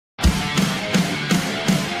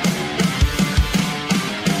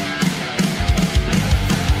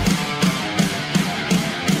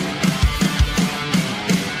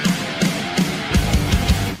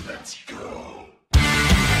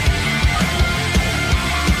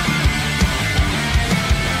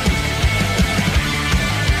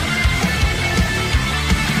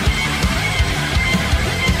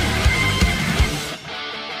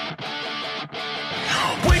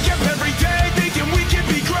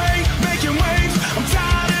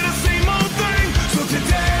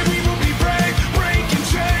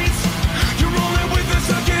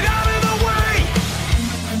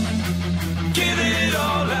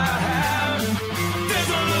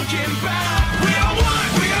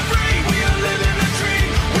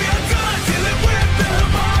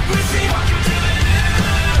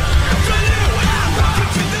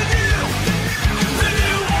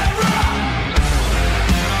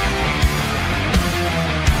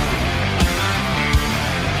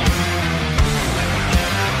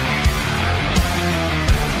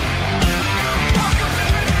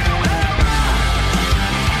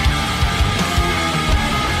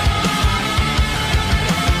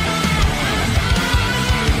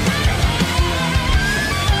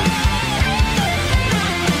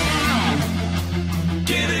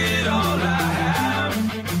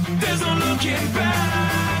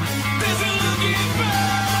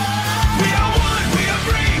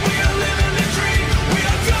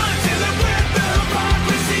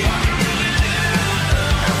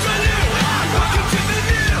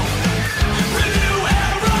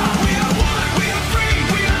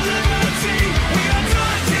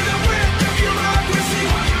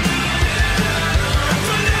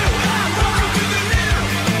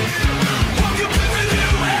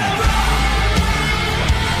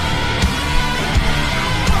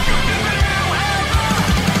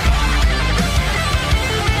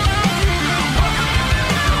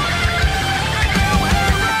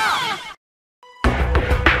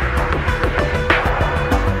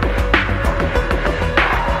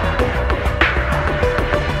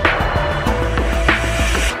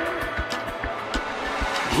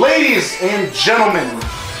Ladies and gentlemen,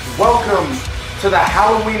 welcome to the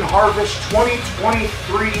Halloween Harvest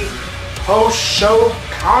 2023 post-show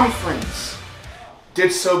conference.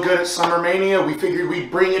 Did so good at Summer Mania, we figured we'd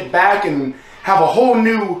bring it back and have a whole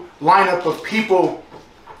new lineup of people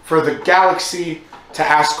for the Galaxy to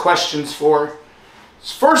ask questions for.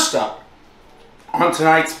 First up on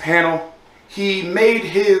tonight's panel, he made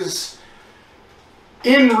his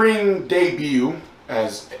in-ring debut,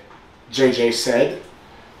 as JJ said,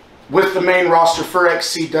 with the main roster for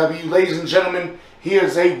XCW. Ladies and gentlemen, he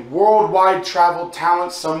is a worldwide traveled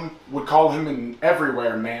talent. Some would call him an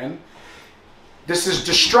everywhere man. This is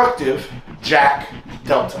Destructive Jack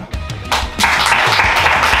Delta.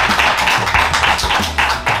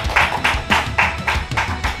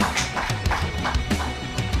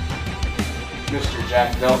 Mr.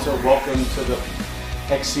 Jack Delta, welcome to the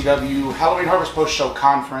XCW Halloween Harvest Post Show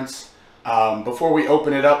Conference. Before we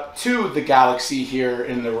open it up to the Galaxy here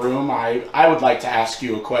in the room, I would like to ask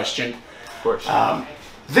you a question. Of course.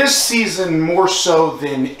 This season, more so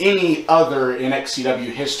than any other in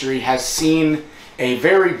XCW history, has seen a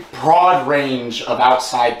very broad range of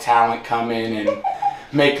outside talent come in and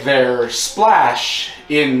make their splash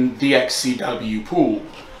in the XCW pool.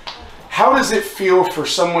 How does it feel for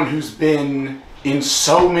someone who's been in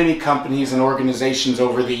so many companies and organizations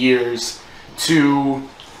over the years to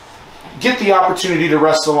get the opportunity to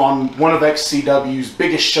wrestle on one of XCW's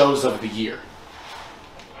biggest shows of the year?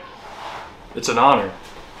 It's an honor.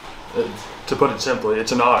 To put it simply,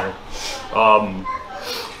 it's an honor.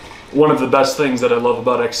 One of the best things that I love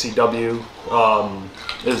about XCW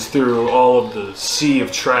is through all of the sea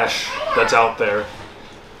of trash that's out there,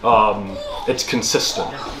 it's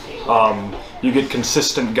consistent. You get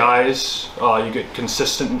consistent guys, you get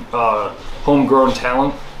consistent homegrown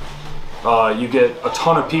talent. You get a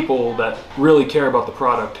ton of people that really care about the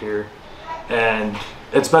product here, and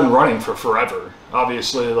it's been running for forever.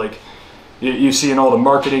 Obviously, like you see in all the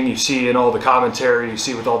marketing, you see in all the commentary, you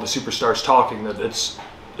see with all the superstars talking that it's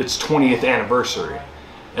 20th anniversary.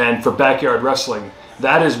 And for backyard wrestling,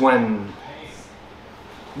 that is when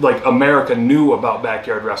like America knew about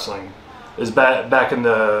backyard wrestling, is back in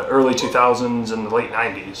the early 2000s and the late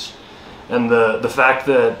 90s. And the fact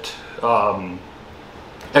that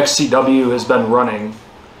XCW has been running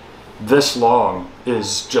this long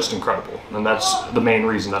is just incredible, and that's the main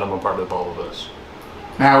reason that I'm a part of all of this.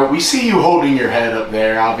 Now, we see you holding your head up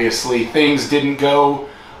there. Obviously, things didn't go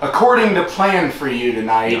according to plan for you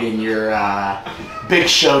tonight in your big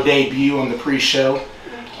show debut on the pre-show.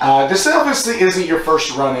 This obviously isn't your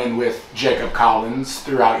first run-in with Jacob Collins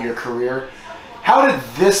throughout your career. How did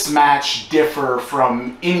this match differ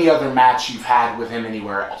from any other match you've had with him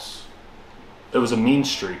anywhere else? It was a mean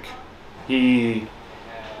streak. He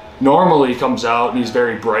normally comes out and he's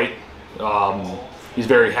very bright. He's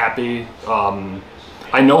very happy.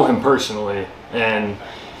 I know him personally, and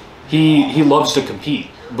he loves to compete.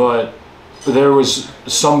 But there was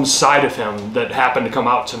some side of him that happened to come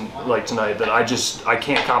out tonight that I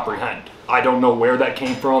can't comprehend. I don't know where that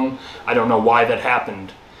came from. I don't know why that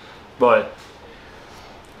happened, but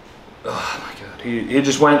oh my God, he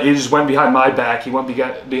just went behind my back. He went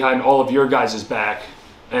behind all of your guys' back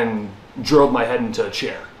and drove my head into a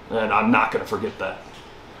chair, and I'm not gonna forget that.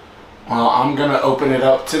 Well, I'm gonna open it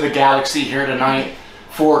up to the Galaxy here tonight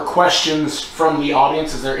for questions from the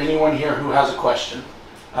audience. Is there anyone here who has a question?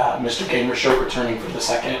 Mr. Gamer Show returning for the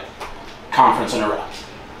second conference in a row.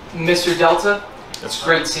 Mr. Delta, it's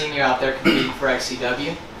great seeing you out there competing for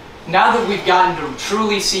XCW. Now that we've gotten to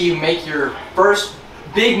truly see you make your first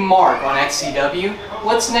big mark on XCW,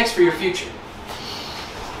 what's next for your future?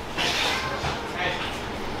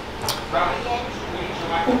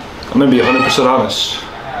 I'm gonna be 100% honest.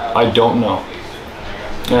 I don't know,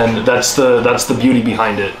 and that's the beauty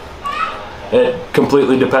behind it. It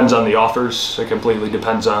completely depends on the offers. It completely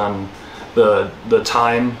depends on the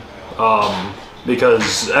time,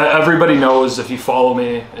 because everybody knows if you follow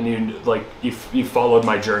me and you followed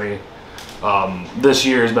my journey. This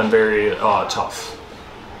year has been very tough,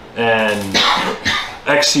 and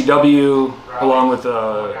XCW, along with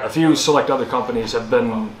a few select other companies, have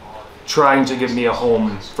been trying to give me a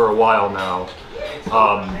home for a while now.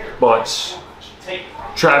 But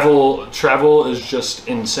travel is just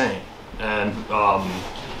insane. And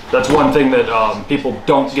that's one thing that people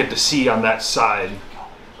don't get to see on that side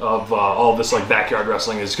of all this like backyard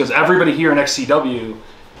wrestling, is because everybody here in XCW,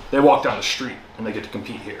 they walk down the street and they get to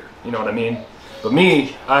compete here. You know what I mean? But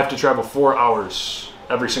me, I have to travel 4 hours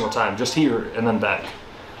every single time, just here and then back.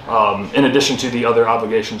 In addition to the other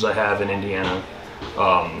obligations I have in Indiana,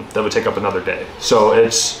 that would take up another day. So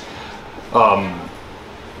it's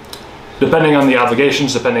depending on the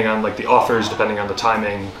obligations, depending on like the offers, depending on the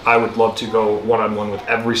timing, I would love to go one-on-one with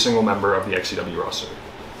every single member of the XCW roster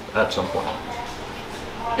at some point.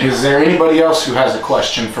 Is there anybody else who has a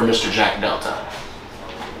question for Mr. Jack Delta?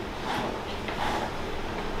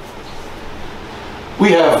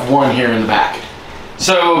 We have one here in the back.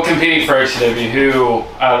 So, competing for XCW, who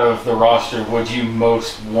out of the roster would you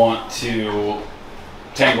most want to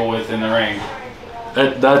tangle with in the ring?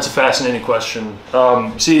 That's a fascinating question.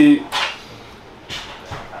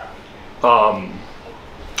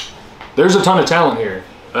 There's a ton of talent here.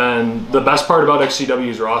 And the best part about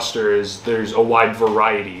XCW's roster is there's a wide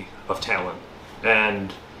variety of talent,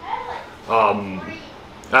 and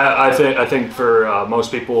I think for most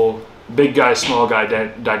people, big guy, small guy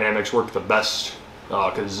dynamics work the best,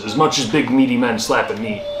 because as much as big meaty men slap at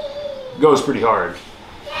meat goes pretty hard,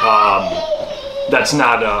 that's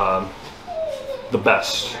not the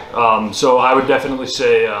best. So I would definitely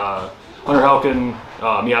say Hunter Halkin,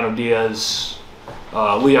 Miano Diaz,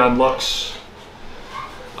 Leon Lux,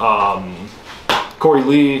 Corey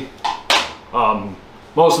Lee,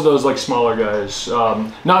 most of those like smaller guys.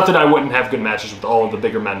 Not that I wouldn't have good matches with all of the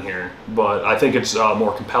bigger men here, but I think it's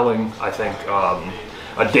more compelling. I think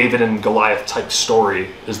a David and Goliath type story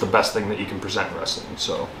is the best thing that you can present in wrestling.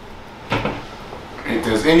 So,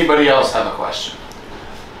 does anybody else have a question?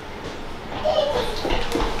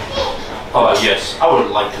 Yes. I would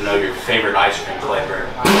like to know your favorite ice cream flavor.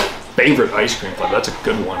 Favorite ice cream flavor? That's a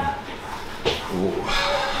good one. Ooh.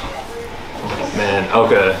 Man,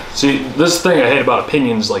 okay. See, this thing I hate about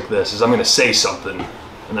opinions like this is I'm going to say something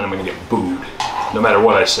and then I'm going to get booed no matter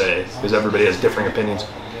what I say, because everybody has differing opinions.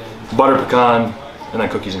 Butter pecan and then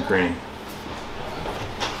cookies and cream.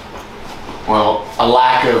 Well, a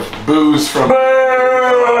lack of booze from...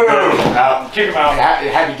 Kick him out.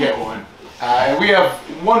 It had to get one. And we have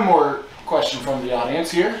one more question from the audience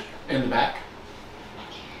here in the back.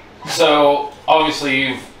 So,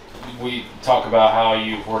 obviously, we talk about how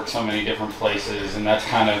you've worked so many different places, and that's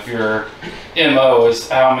kind of your MO, is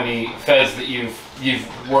how many feds that you've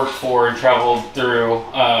worked for and traveled through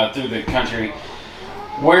the country.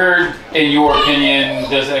 Where, in your opinion,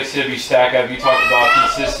 does XCW stack up? You talked about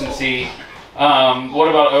consistency. What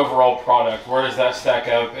about overall product? Where does that stack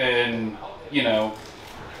up in, in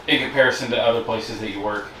comparison to other places that you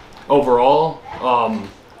work? Overall,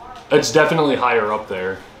 it's definitely higher up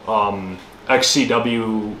there.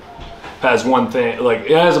 XCW has one thing, like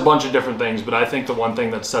it has a bunch of different things, but I think the one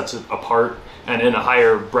thing that sets it apart and in a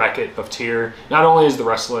higher bracket of tier, not only is the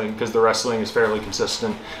wrestling, because the wrestling is fairly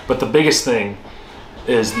consistent, but the biggest thing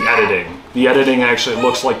is the editing. The editing actually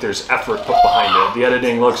looks like there's effort put behind it. The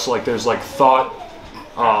editing looks like there's like thought.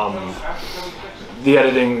 The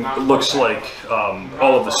editing looks like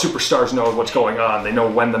all of the superstars know what's going on. They know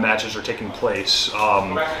when the matches are taking place.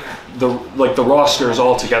 The roster is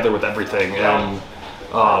all together with everything, and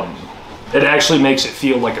it actually makes it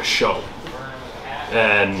feel like a show.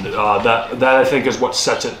 And that I think is what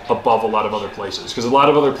sets it above a lot of other places. Because a lot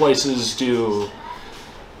of other places do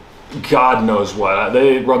God knows what.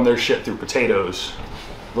 They run their shit through potatoes.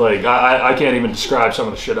 Like I can't even describe some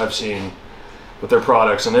of the shit I've seen with their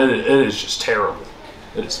products, and it is just terrible.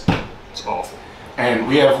 It's awful. And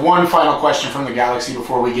we have one final question from the Galaxy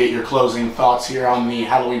before we get your closing thoughts here on the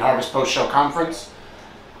Halloween Harvest post-show conference.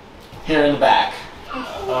 Here in the back.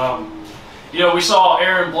 We saw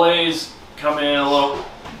Aaron Blaze come in a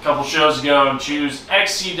couple shows ago and choose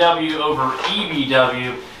XCW over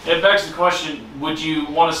EBW. It begs the question, would you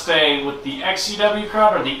want to stay with the XCW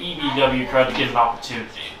crowd or the EBW crowd to get an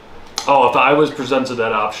opportunity? Oh, if I was presented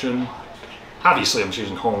that option, obviously I'm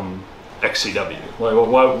choosing home XCW. Like,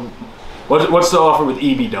 what's the offer with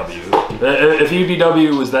EBW? If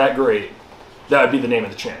EBW was that great, that would be the name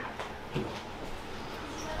of the channel.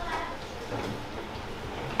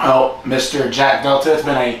 Well, Mr. Jack Delta, it's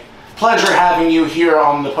been a pleasure having you here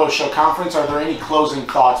on the post-show conference. Are there any closing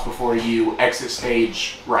thoughts before you exit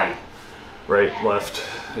stage right? Right, left.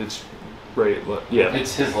 It's right, left. Yeah.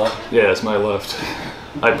 It's his left. Yeah, it's my left.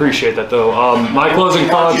 I appreciate that, though. My closing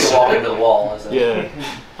thoughts... You walk into the wall, is it? Yeah.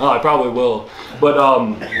 Oh, I probably will. But,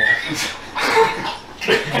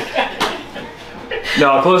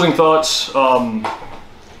 no, closing thoughts.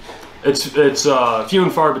 It's few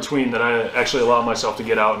and far between that I actually allow myself to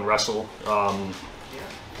get out and wrestle.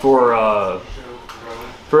 For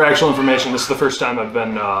actual information, this is the first time I've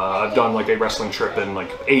done like a wrestling trip in like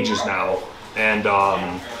ages now, and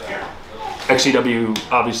XCW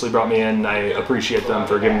obviously brought me in. I appreciate them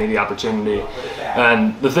for giving me the opportunity.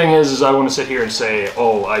 And the thing is I want to sit here and say,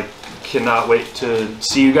 oh, I cannot wait to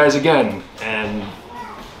see you guys again and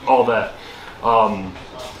all that.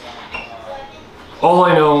 All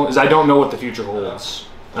I know is I don't know what the future holds.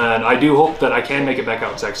 And I do hope that I can make it back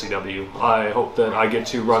out to XCW. I hope that I get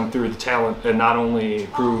to run through the talent and not only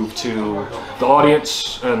prove to the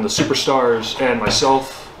audience and the superstars and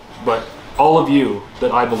myself, but all of you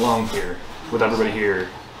that I belong here with everybody here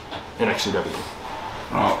in XCW.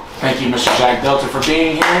 Well, thank you, Mr. Jack Delta, for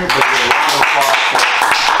being here. Give a round of applause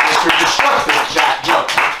for Mr. Destructive Jack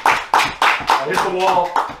Delta. I hit the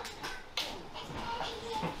wall.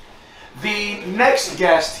 The next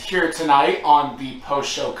guest here tonight on the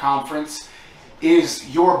post-show conference is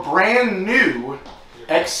your brand new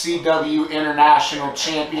XCW International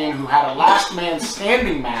Champion who had a last man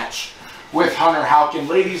standing match with Hunter Halkin.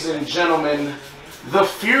 Ladies and gentlemen, the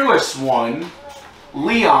fearless one,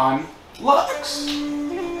 Leon Lux.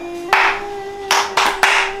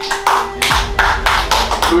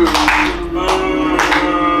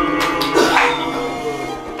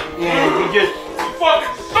 Yeah, you just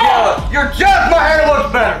fucking stop! Your job, my hair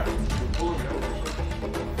looks better!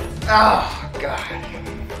 Oh, God.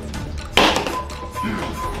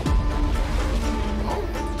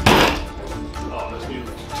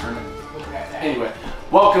 Anyway,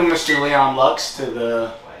 welcome Mr. Leon Lux to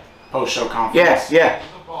the post-show conference. Yeah.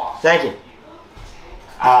 Thank you.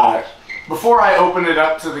 Before I open it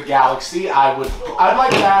up to the Galaxy, I'd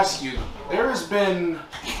like to ask you, there has been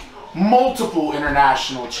multiple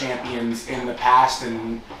international champions in the past,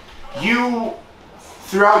 and you,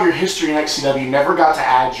 throughout your history in XCW, never got to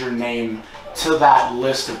add your name to that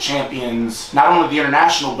list of champions, not only the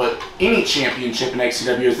international, but any championship in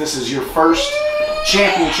XCW, as this is your first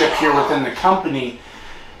championship here within the company.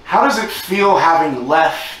 How does it feel having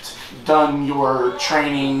done your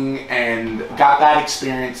training and got that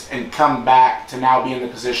experience and come back to now be in the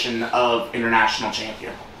position of international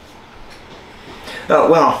champion?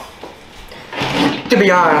 Well, to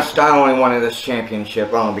be honest, I only wanted this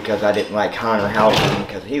championship only because I didn't like Hunter Halkin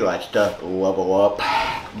because he likes to level up.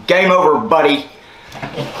 Game over, buddy.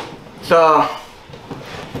 So,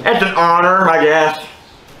 it's an honor, I guess,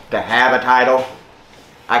 to have a title.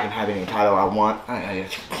 I can have any title I want.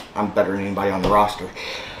 I'm better than anybody on the roster.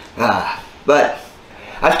 But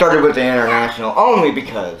I started with the international only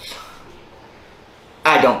because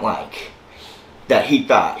I don't like that he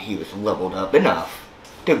thought he was leveled up enough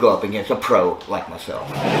to go up against a pro like myself.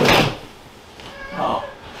 Well,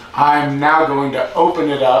 I'm now going to open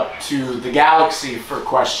it up to the Galaxy for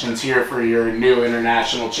questions here for your new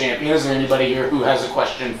international champion. Is there anybody here who has a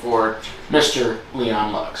question for Mr.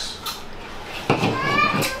 Leon Lux?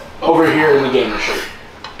 Over here in the gamer shirt.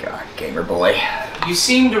 God, gamer boy. You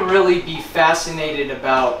seem to really be fascinated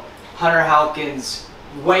about Hunter Halkin's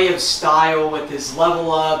way of style with his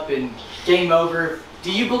level up and game over.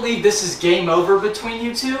 Do you believe this is game over between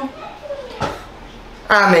you two?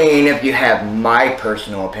 I mean, if you have my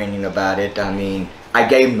personal opinion about it, I mean, I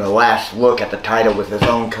gave him the last look at the title with his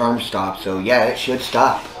own term stop, so yeah, it should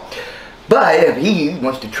stop. But if he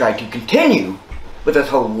wants to try to continue with this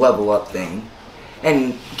whole level up thing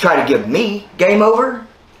and try to give me game over,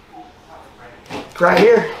 it's right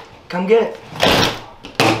here. Come get it.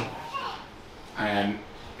 And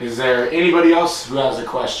is there anybody else who has a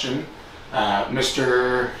question?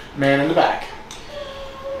 Mr. Man in the back.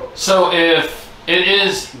 So if it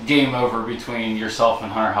is game over between yourself and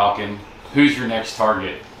Hunter Halkin, who's your next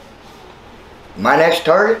target? My next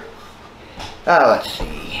target? Let's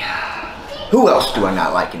see. Who else do I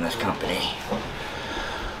not like in this company?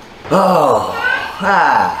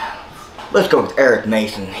 Let's go with Eric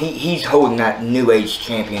Mason. He's holding that New Age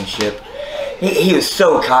Championship. He was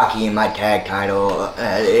so cocky in my tag title,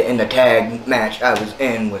 in the tag match I was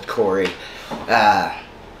in with Corey.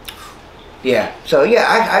 Yeah, so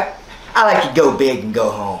yeah, I like to go big and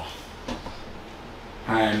go home.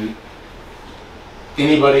 And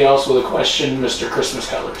anybody else with a question? Mr. Christmas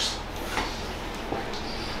Colors.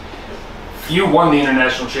 You won the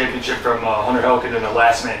international championship from Hunter Halkin in a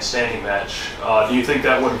last man standing match. Do you think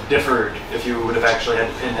that would have differed if you would have actually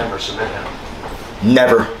had to pin him or submit him?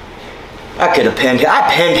 Never. I could have pinned him. I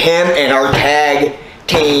pinned him in our tag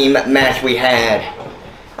team match we had.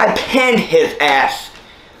 I pinned his ass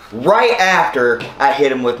right after I hit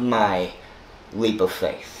him with my leap of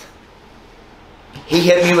faith. He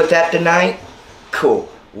hit me with that tonight? Cool.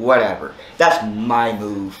 Whatever. That's my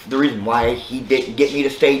move. The reason why he didn't get me to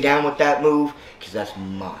stay down with that move, because that's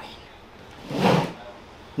mine.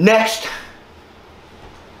 Next.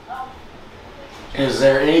 Is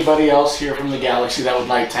there anybody else here from the Galaxy that would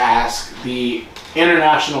like to ask the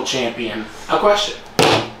international champion a question?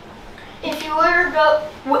 If you would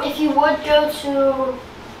go to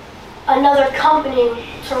another company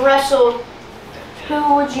to wrestle,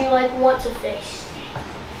 who would you want to face?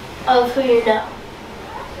 Of who you know?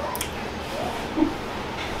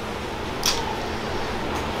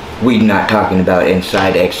 We're not talking about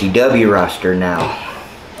inside XCW roster now.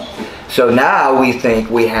 So now we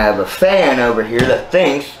think we have a fan over here that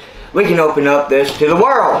thinks we can open up this to the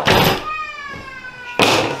world.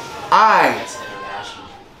 I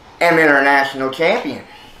am international champion.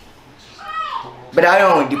 But I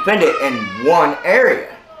only defend it in one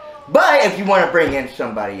area. But if you want to bring in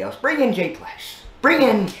somebody else, bring in J-Flex. Bring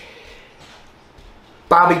in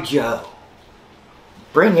Bobby Joe.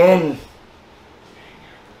 Bring in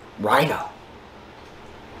Rhino.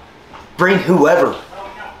 Bring whoever.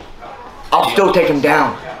 I'll still take him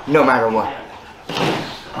down, no matter what.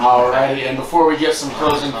 Alrighty, and before we get some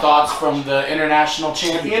closing thoughts from the international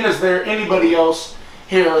champion, is there anybody else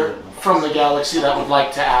here from the Galaxy that would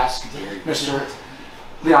like to ask Mr.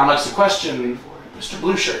 Leon Lux a question? Mr.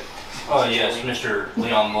 Blue Shirt. Oh yes, Mr.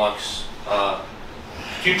 Leon Lux.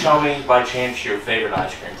 Could you tell me by chance your favorite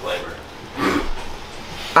ice cream flavor?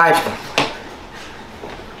 Ice cream.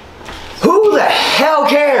 Who the hell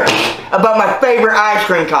cares about my favorite ice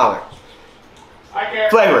cream color? I care.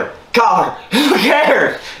 Flavor, color. Who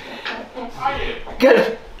cares? I do.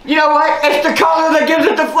 Because, you know what? It's the color that gives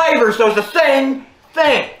it the flavor, so it's the same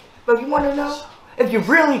thing. But if you want to know, if you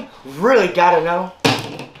really, really gotta know,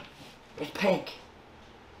 it's pink.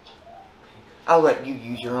 I'll let you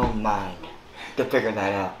use your own mind to figure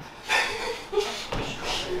that out.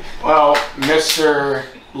 Well, Mr.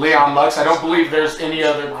 Leon Lux, I don't believe there's any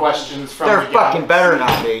other questions from There the fucking better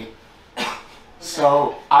not be.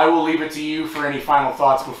 So I will leave it to you for any final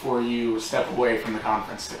thoughts before you step away from the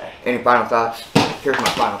conference today. Any final thoughts? Here's my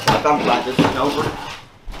final thoughts. I'm glad this is over.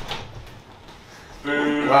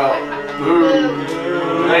 Well,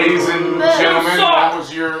 boo. Ladies and gentlemen, that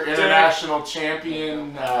was your international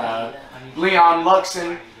champion, Leon Lux.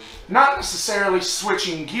 And not necessarily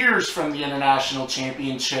switching gears from the international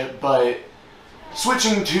championship, but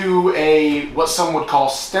switching to a, what some would call,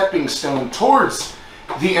 stepping stone towards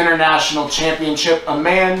the international championship, a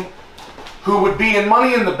man who would be in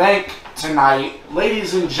Money in the Bank tonight.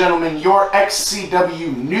 Ladies and gentlemen, your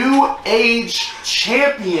XCW New Age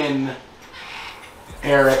champion,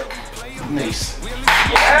 Eric Mason.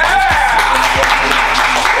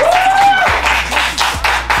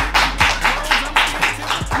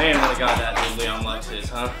 Man, what a guy that Leon Lux is,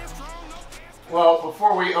 huh? Well,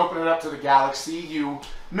 before we open it up to the Galaxy, you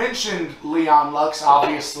mentioned Leon Lux.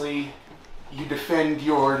 Obviously, you defend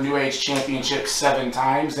your New Age Championship 7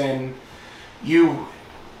 times, and you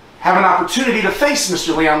have an opportunity to face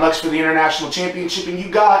Mr. Leon Lux for the International Championship, and you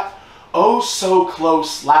got oh so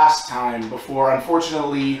close last time before,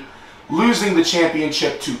 unfortunately, losing the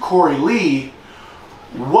championship to Corey Lee.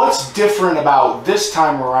 What's different about this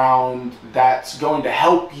time around that's going to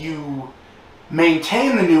help you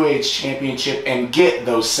maintain the New Age Championship and get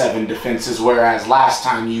those 7 defenses, whereas last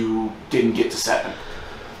time you didn't get to 7?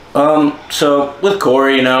 So with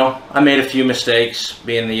Corey, you know, I made a few mistakes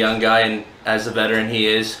being the young guy, and as the veteran he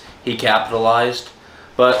is, he capitalized.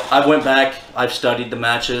 But I went back, I've studied the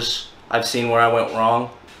matches, I've seen where I went wrong,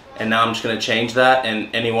 and now I'm just going to change that,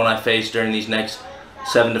 and anyone I face during these next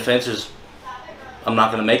 7 defenses, I'm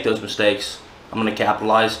not going to make those mistakes. I'm going to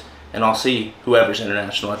capitalize, and I'll see whoever's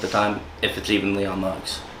international at the time, if it's even Leon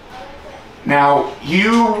Lux. Now,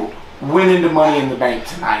 you went into Money in the Bank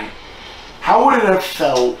tonight. How would it have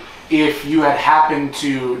felt if you had happened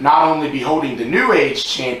to not only be holding the New Age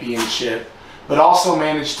Championship, but also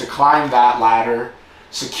managed to climb that ladder,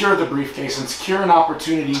 secure the briefcase, and secure an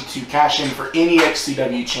opportunity to cash in for any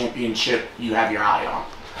XCW championship you have your eye on?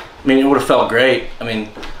 I mean, it would have felt great. I mean,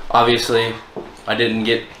 obviously, I didn't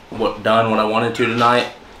get done what I wanted to tonight,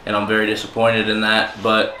 and I'm very disappointed in that,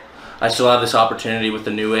 but I still have this opportunity with the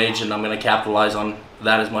New Age, and I'm going to capitalize on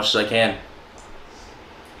that as much as I can.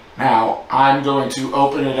 Now, I'm going to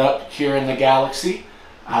open it up here in the Galaxy.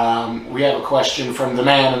 We have a question from the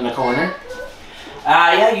man in the corner.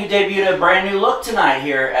 Yeah, you debuted a brand new look tonight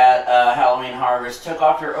here at Halloween Harvest. Took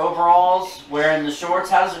off your overalls, wearing the shorts.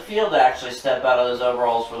 How does it feel to actually step out of those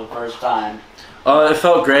overalls for the first time? It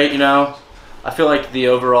felt great, you know. I feel like the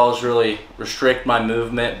overalls really restrict my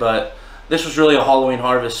movement, but this was really a Halloween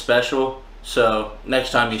Harvest special. So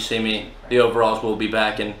next time you see me, the overalls will be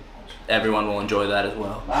back, and everyone will enjoy that as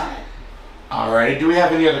well. Alright, do we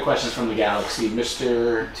have any other questions from the Galaxy?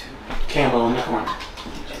 Mr. Camo in the corner.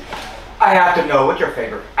 I have to know, what's your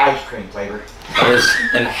favorite ice cream flavor? That is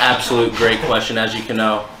an absolute great question. As you can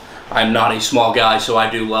know, I'm not a small guy, so I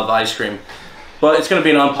do love ice cream. But it's going to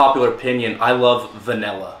be an unpopular opinion. I love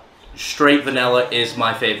vanilla. Straight vanilla is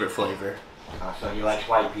my favorite flavor. So you like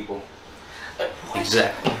white people?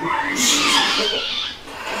 Exactly.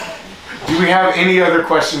 Do we have any other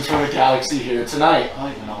questions from the Galaxy here tonight? I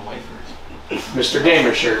like vanilla wafers. Mr.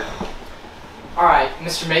 Gamer Shirt. All right,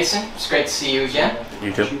 Mr. Mason, it's great to see you again.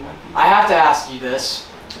 You too. I have to ask you this.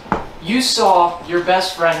 You saw your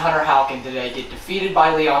best friend Hunter Halkin today get defeated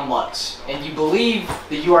by Leon Lux, and you believe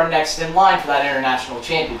that you are next in line for that international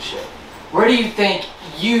championship. Where do you think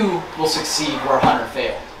you will succeed where Hunter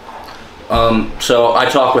failed? So I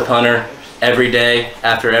talk with Hunter every day,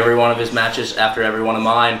 after every one of his matches, after every one of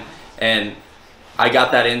mine, and I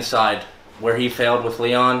got that inside. Where he failed with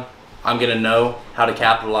Leon, I'm going to know how to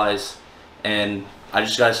capitalize, and I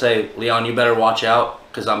just got to say, Leon, you better watch out,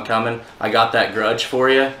 because I'm coming. I got that grudge for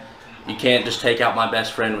you. You can't just take out my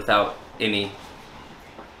best friend without any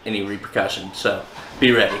repercussion, so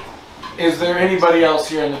be ready. Is there anybody else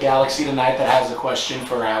here in the Galaxy tonight that has a question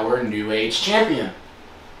for our New Age champion?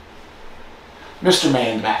 Mr.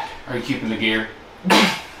 Man back. Are you keeping the gear?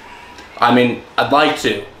 I mean, I'd like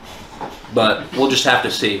to, but we'll just have to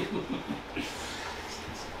see.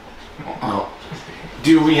 Oh.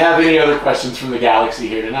 Do we have any other questions from the Galaxy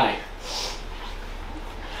here tonight?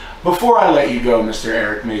 Before I let you go, Mr.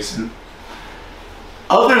 Eric Mason,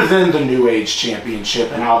 other than the New Age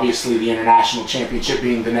Championship and obviously the International Championship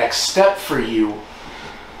being the next step for you,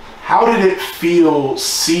 how did it feel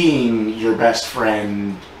seeing your best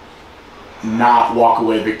friend not walk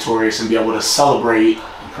away victorious and be able to celebrate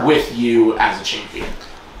with you as a champion?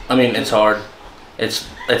 I mean, it's hard. It's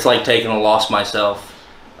like taking a loss myself.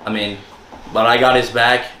 I mean, but I got his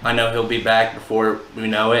back. I know he'll be back before we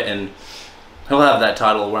know it, and he'll have that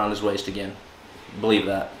title around his waist again. Believe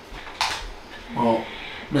that. Well,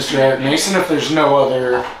 Mr. Eric Mason, if there's no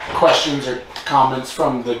other questions or comments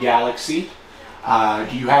from the Galaxy,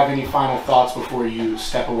 do you have any final thoughts before you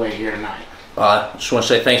step away here tonight? I just want to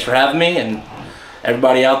say thanks for having me, and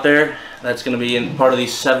everybody out there that's going to be in part of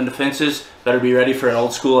these 7 defenses better be ready for an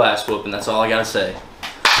old school ass whooping. That's all I got to say.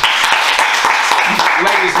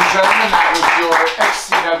 Ladies and gentlemen, that was your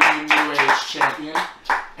XCW New Age champion.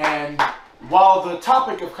 And while the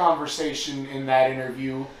topic of conversation in that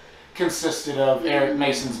interview consisted of Eric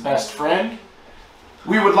Mason's best friend,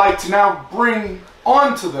 we would like to now bring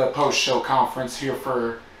on to the post-show conference here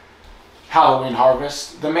for Halloween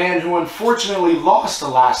Harvest the man who unfortunately lost a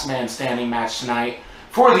last man standing match tonight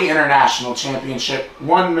for the International Championship,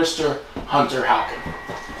 one Mr. Hunter Halkin.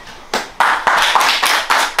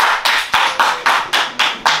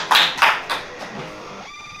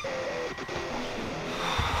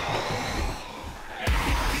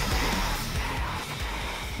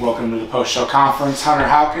 Welcome to the post-show conference, Hunter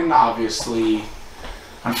Halkin. Obviously,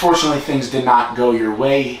 unfortunately, things did not go your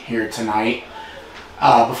way here tonight.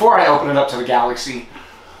 Before I open it up to the Galaxy,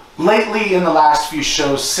 lately in the last few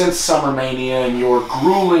shows since Summer Mania and your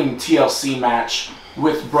grueling TLC match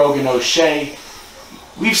with Brogan O'Shea,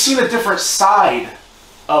 we've seen a different side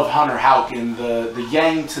of Hunter Halkin, the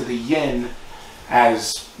yang to the yin,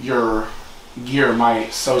 as your gear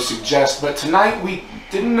might so suggest. But tonight we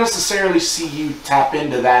didn't necessarily see you tap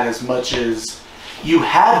into that as much as you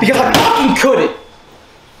had. Because I fucking couldn't.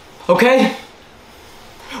 Okay?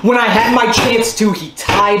 When I had my chance to, he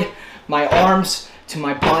tied my arms to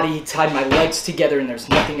my body, he tied my legs together, and there's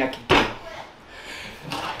nothing I could do.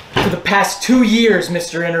 For the past 2 years,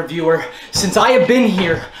 Mr. Interviewer, since I have been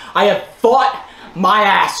here, I have fought my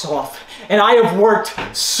ass off. And I have worked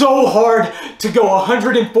so hard to go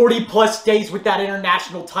 140 plus days with that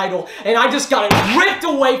international title, and I just got it ripped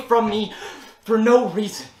away from me for no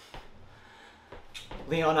reason.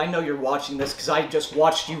 Leon, I know you're watching this because I just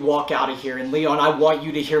watched you walk out of here, and Leon, I want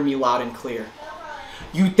you to hear me loud and clear.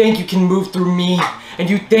 You think you can move through me, and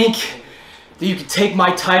you think that you can take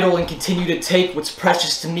my title and continue to take what's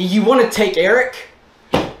precious to me. You want to take Eric?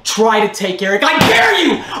 Try to take Eric. I dare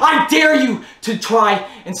you! I dare you to try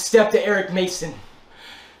and step to Eric Mason.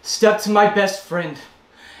 Step to my best friend,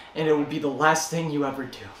 and it will be the last thing you ever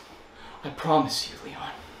do. I promise you,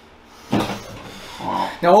 Leon.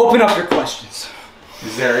 Wow. Now open up your questions.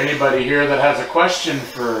 Is there anybody here that has a question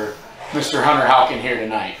for Mr. Hunter Halkin here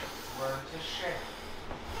tonight?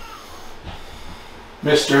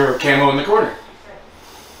 Mr. Camo in the corner.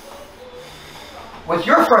 With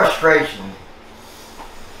your frustration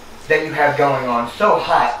that you have going on so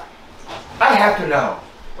hot, I have to know,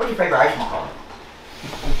 what's your favorite ice cream cone?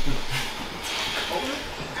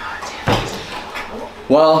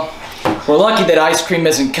 Well, we're lucky that ice cream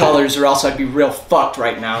isn't colors, or else I'd be real fucked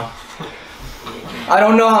right now. I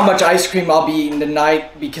don't know how much ice cream I'll be eating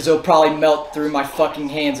tonight because it'll probably melt through my fucking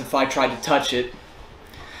hands if I tried to touch it.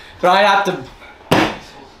 But I'd have to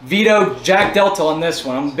veto Jack Delta on this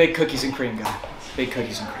one. I'm a big cookies and cream guy. Big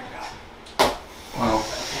cookies and cream guy. Well,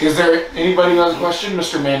 is there anybody who has a question?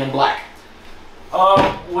 Mr. Man in Black.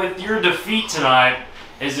 With your defeat tonight,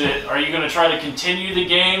 Are you going to try to continue the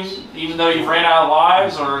game even though you've ran out of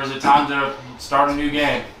lives, or is it time to start a new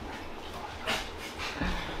game?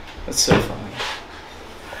 That's so funny.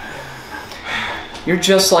 You're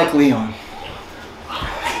just like Leon.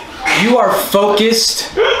 You are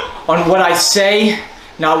focused on what I say,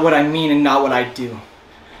 not what I mean and not what I do.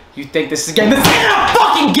 You think this is a game? This isn't a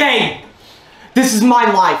fucking game! This is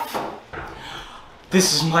my life.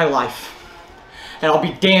 This is my life. And I'll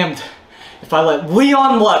be damned if I let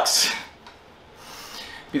Leon Lux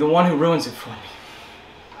be the one who ruins it for me.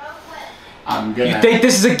 I'm gonna... You think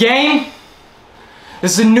this is a game?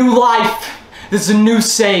 This is a new life. This is a new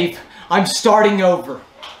save. I'm starting over.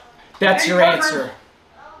 That's your answer.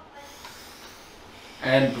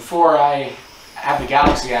 And before I have the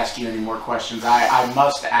Galaxy ask you any more questions, I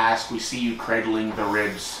must ask, we see you cradling the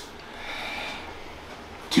ribs.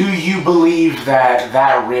 Do you believe that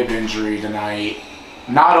that rib injury tonight,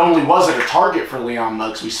 not only was it a target for Leon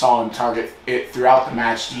Lux, we saw him target it throughout the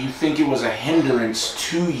match, do you think it was a hindrance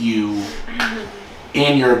to you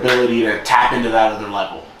in your ability to tap into that other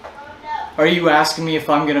level? Are you asking me if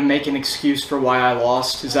I'm going to make an excuse for why I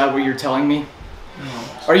lost? Is that what you're telling me? No.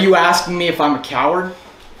 Are you asking me if I'm a coward?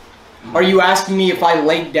 Are you asking me if I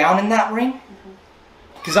laid down in that ring?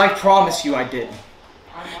 Because I promise you I didn't.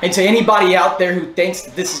 And to anybody out there who thinks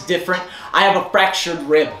that this is different, I have a fractured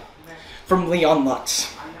rib from Leon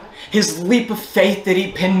Lux. His leap of faith that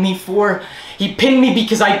he pinned me for, he pinned me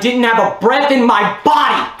because I didn't have a breath in my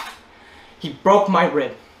body. He broke my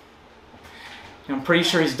rib. And I'm pretty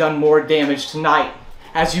sure he's done more damage tonight.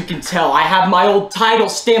 As you can tell, I have my old title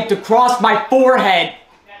stamped across my forehead.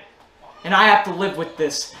 And I have to live with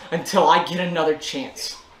this until I get another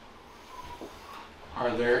chance.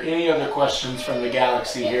 Are there any other questions from the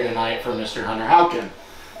Galaxy here tonight for Mr. Hunter Houken?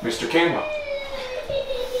 Mr. Camo.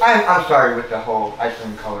 I'm sorry with the whole ice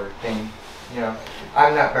cream color thing. You know,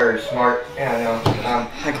 I'm not very smart. Yeah,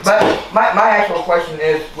 I know. But my actual question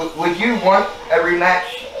is, would you want a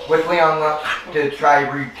rematch with Leon Lux to try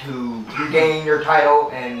to regain your title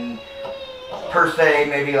and per se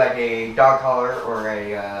maybe like a dog collar or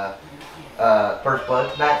a first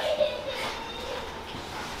blood match?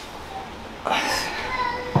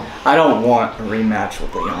 I don't want a rematch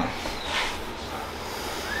with Leon.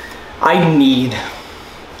 I need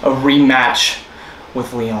a rematch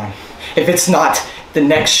with Leon. If it's not the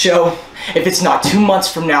next show, if it's not 2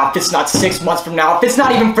 months from now, if it's not 6 months from now, if it's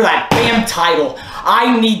not even for that damn title,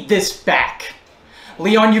 I need this back.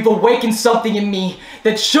 Leon, you've awakened something in me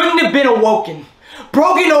that shouldn't have been awoken.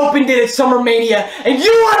 Brogan opened it at SummerMania, and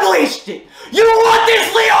you unleashed it. You want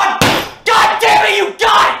this, Leon? God damn it, you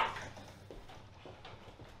got it!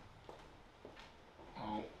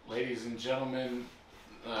 Well, ladies and gentlemen,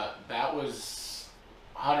 that was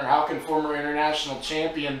Hunter Houken, former international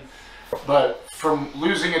champion. But from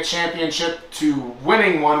losing a championship to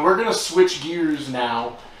winning one, we're going to switch gears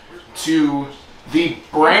now to the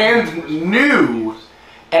brand new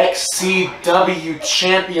XCW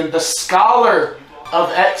champion, the scholar of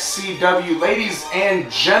XCW. Ladies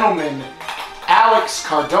and gentlemen, Alex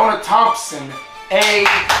Cardona Thompson,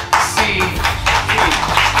 ACT.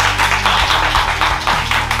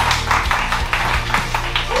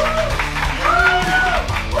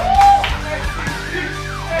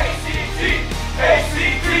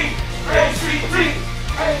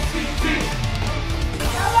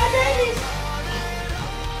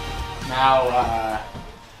 Now,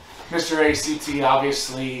 Mr. ACT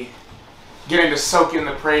obviously getting to soak in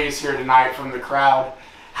the praise here tonight from the crowd.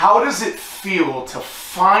 How does it feel to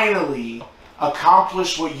finally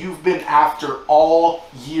accomplish what you've been after all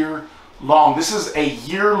year long? This is a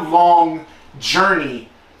year-long journey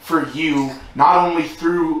for you, not only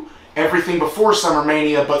through everything before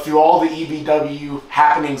SummerMania, but through all the EBW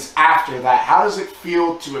happenings after that. How does it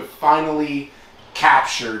feel to have finally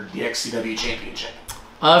captured the XCW Championship?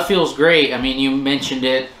 It feels great. I mean, you mentioned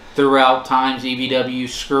it throughout times, EBW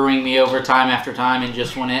screwing me over time after time, and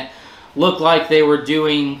just when it looked like they were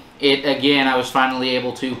doing it again, I was finally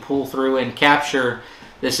able to pull through and capture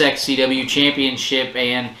this XCW Championship,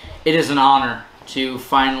 and it is an honor to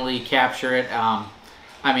finally capture it. I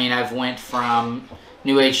mean, I've went from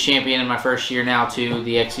New Age Champion in my first year now to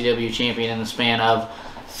the XCW Champion in the span of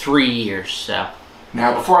 3 years. So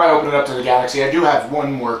now, before I open it up to the Galaxy, I do have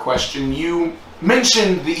one more question. You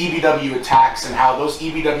mentioned the EBW attacks and how those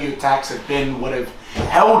EBW attacks have been what have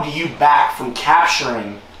held you back from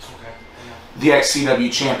capturing the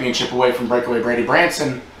XCW Championship away from Breakaway Brady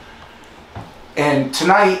Branson. And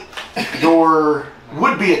tonight, your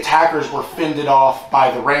would-be attackers were fended off by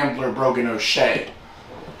the Rambler Brogan O'Shea.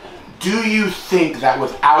 Do you think that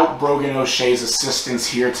without Brogan O'Shea's assistance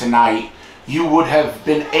here tonight, you would have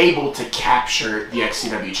been able to capture the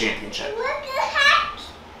XCW championship?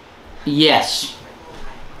 Yes.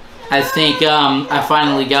 I think I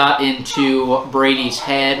finally got into Brady's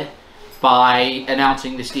head by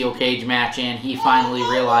announcing the steel cage match, and he finally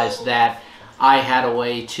realized that I had a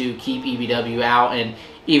way to keep EBW out. And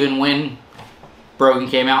even when Brogan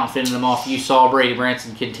came out and fended them off, you saw Brady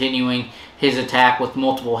Branson continuing his attack with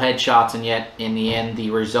multiple headshots, and yet in the end the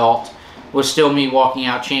result was still me walking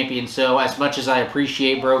out champion. So as much as I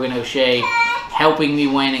appreciate Brogan O'Shea helping me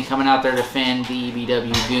win and coming out there to fend the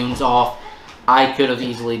EBW goons off, I could have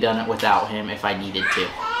easily done it without him if I needed to.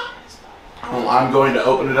 Well, I'm going to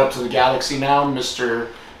open it up to the Galaxy now, Mr.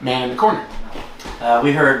 Man in the corner.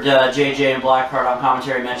 We heard JJ and Blackheart on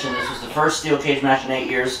commentary mention this was the first steel cage match in 8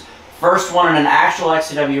 years. First one in an actual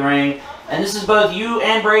XCW ring. And this is both you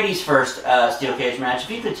and Brady's first steel cage match.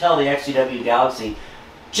 If you could tell the XCW Galaxy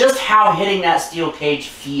just how hitting that steel cage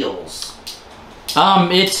feels.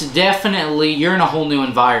 It's definitely, you're in a whole new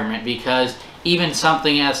environment, because even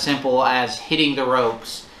something as simple as hitting the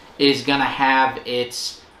ropes is going to have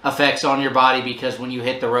its effects on your body, because when you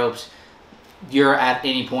hit the ropes, you're at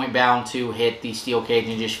any point bound to hit the steel cage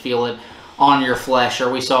and just feel it on your flesh. Or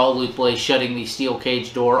we saw Luke Blaze shutting the steel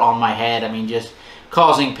cage door on my head. I mean, just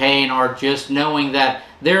causing pain, or just knowing that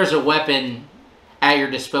there's a weapon at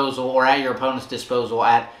your disposal or at your opponent's disposal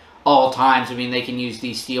at all times. I mean, they can use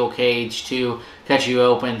the steel cage to cut you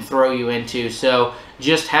open, throw you into. So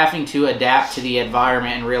just having to adapt to the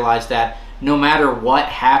environment and realize that no matter what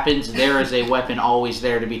happens, there is a weapon always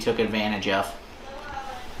there to be taken advantage of.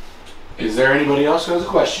 Is there anybody else who has a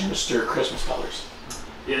question, Mr. Christmas Colors?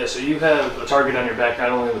 Yeah, so you have a target on your back not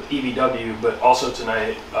only with EBW, but also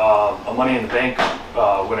tonight a Money in the Bank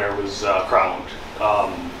winner was crowned.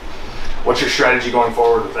 What's your strategy going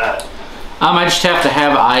forward with that? I just have to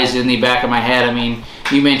have eyes in the back of my head. I mean,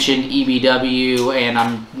 you mentioned EBW, and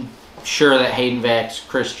I'm sure that Hayden Vex,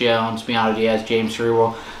 Chris Jones, Miano Diaz, James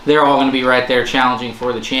Cerebral, they're all going to be right there challenging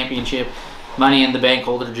for the championship. Money in the Bank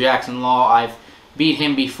holder Jackson Law, I've beat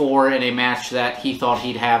him before in a match that he thought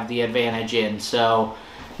he'd have the advantage in. So,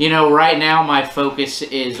 you know, right now my focus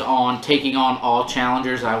is on taking on all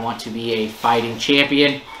challengers. I want to be a fighting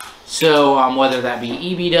champion. So whether that be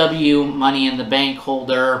EBW, Money in the Bank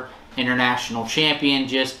holder, international champion,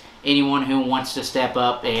 just anyone who wants to step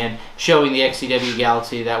up and showing the XCW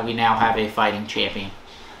Galaxy that we now have a fighting champion.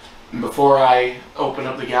 Before I open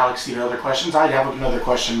up the Galaxy to other questions, I'd have another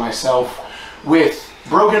question myself. With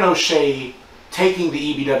Brogan O'Shea taking the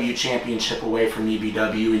EBW championship away from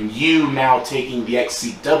EBW, and you now taking the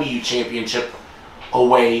XCW championship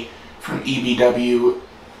away from EBW,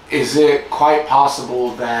 is it quite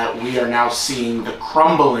possible that we are now seeing the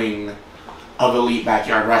crumbling of Elite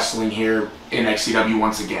Backyard Wrestling here in XCW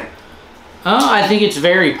once again? I think it's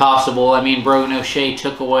very possible. I mean, Brogan O'Shea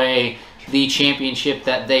took away the championship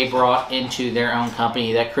that they brought into their own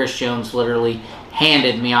company, that Chris Jones literally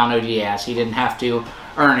handed Miano Diaz. He didn't have to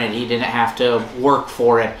earn it. He didn't have to work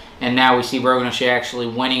for it. And now we see Brogan O'Shea actually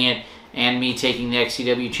winning it, and me taking the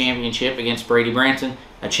XCW championship against Brady Branson,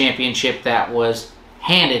 a championship that was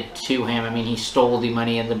handed to him. I mean, he stole the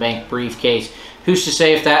Money in the Bank briefcase. Who's to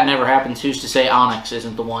say if that never happens? Who's to say Onyx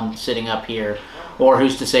isn't the one sitting up here? Or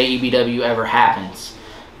who's to say EBW ever happens?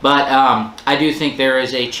 But I do think there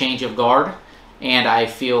is a change of guard, and I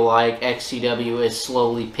feel like XCW is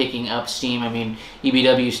slowly picking up steam. I mean,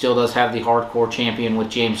 EBW still does have the hardcore champion with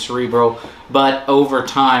James Cerebro, but over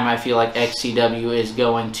time, I feel like XCW is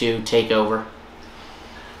going to take over.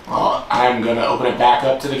 Well, I'm going to open it back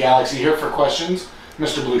up to the Galaxy here for questions.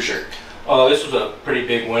 Mr. Blue Shirt. This was a pretty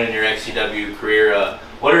big win in your XCW career.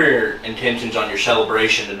 What are your intentions on your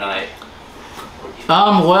celebration tonight?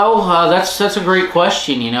 That's a great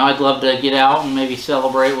question. You know, I'd love to get out and maybe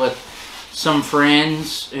celebrate with some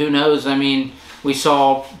friends. Who knows? I mean, we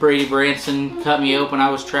saw Brady Branson cut me open. I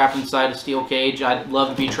was trapped inside a steel cage. I'd love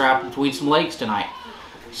to be trapped between some legs tonight.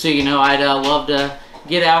 So, you know, I'd love to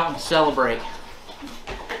get out and celebrate.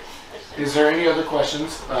 Is there any other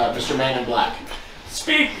questions? Mr. Man in Black.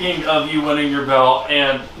 Speaking of you winning your belt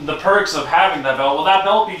and the perks of having that belt, will that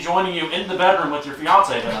belt be joining you in the bedroom with your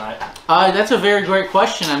fiance tonight? That's a very great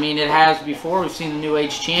question. I mean, it has before. We've seen the New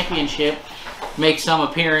Age Championship make some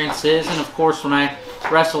appearances, and of course when I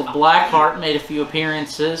wrestled Blackheart, made a few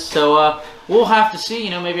appearances. So we'll have to see.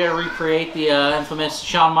 You know, maybe I recreate the infamous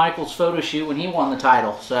Shawn Michaels photo shoot when he won the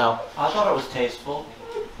title. So I thought it was tasteful.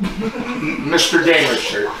 Mr. Gamer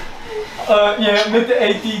Shirt. Yeah,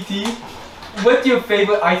 Mr. ATT. What's your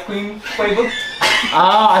favorite ice cream flavor?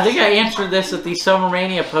 I think I answered this at the Summer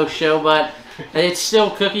Mania post show, but it's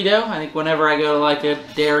still cookie dough. I think whenever I go to like a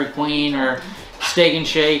Dairy Queen or Steak and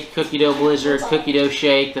Shake, Cookie Dough Blizzard, Cookie Dough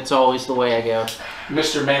Shake. That's always the way I go.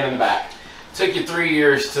 Mr. Man in the back. Took you 3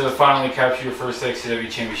 years to finally capture your first XCW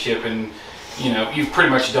championship, and you know you've pretty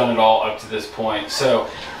much done it all up to this point. So,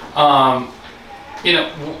 you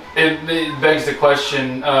know, it begs the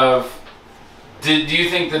question of, do you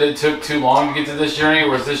think that it took too long to get to this journey, or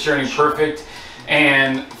was this journey perfect?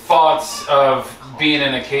 And thoughts of being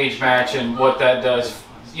in a cage match and what that does,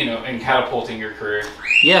 you know, in catapulting your career.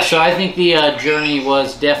 Yeah, so I think the journey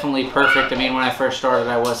was definitely perfect. I mean, when I first started,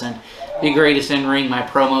 I wasn't the greatest in ring. My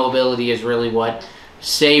promo ability is really what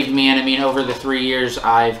saved me, and I mean, over the 3 years,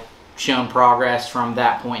 I've shown progress from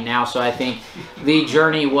that point now. So I think the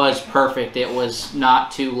journey was perfect. It was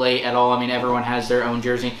not too late at all. I mean, everyone has their own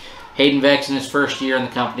journey. Hayden Vex in his first year in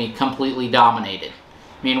the company completely dominated.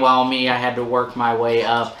 Meanwhile, me, I had to work my way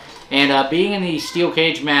up. And being in the steel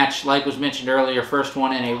cage match, like was mentioned earlier, first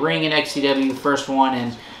one in a ring in XCW, first one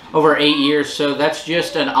in over 8 years. So that's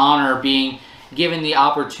just an honor, being given the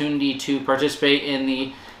opportunity to participate in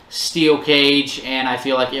the steel cage. And I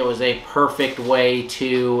feel like it was a perfect way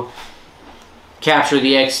to capture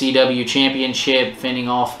the XCW championship, fending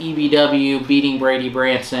off EBW, beating Brady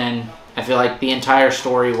Branson. I feel like the entire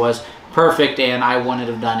story was perfect, and I wouldn't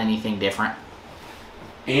have done anything different.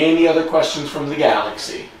 Any other questions from the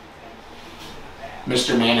Galaxy?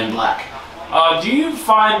 Mr. Man in Black. Do you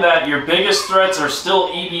find that your biggest threats are still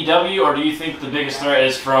EBW, or do you think the biggest threat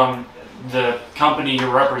is from the company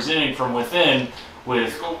you're representing from within,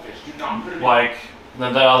 with, like the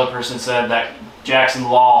other person said, that Jackson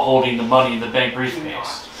Law holding the Money in the Bank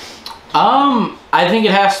briefcase? I think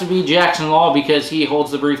it has to be Jackson Law, because he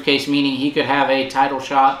holds the briefcase, meaning he could have a title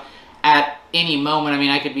shot at any moment. I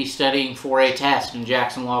mean, I could be studying for a test and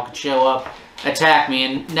Jackson Law could show up, attack me,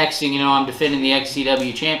 and next thing you know, I'm defending the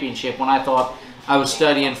XCW championship when I thought I was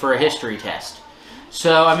studying for a history test.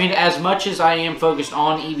 So, I mean, as much as I am focused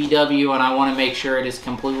on EBW and I want to make sure it is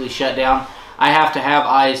completely shut down, I have to have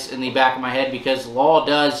eyes in the back of my head, because Law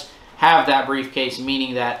does have that briefcase,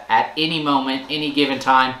 meaning that at any moment, any given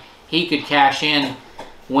time, he could cash in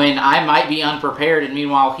when I might be unprepared, and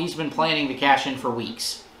meanwhile, he's been planning to cash in for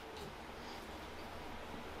weeks.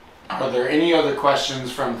 Are there any other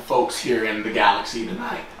questions from folks here in the Galaxy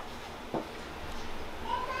tonight?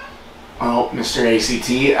 Well, Mr. ACT,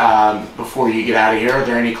 before you get out of here, are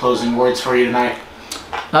there any closing words for you tonight?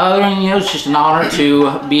 You know, it's just an honor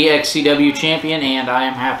to be XCW champion, and I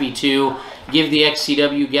am happy to give the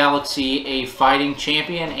XCW Galaxy a fighting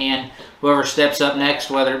champion, and whoever steps up next,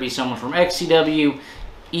 whether it be someone from XCW,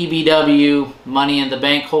 EBW, Money in the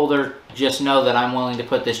Bank holder, just know that I'm willing to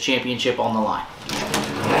put this championship on the line.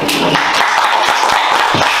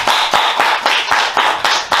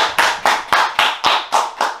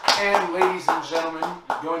 And ladies and gentlemen,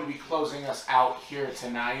 going to be closing us out here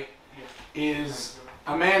tonight is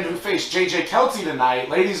a man who faced JJ Kelty tonight.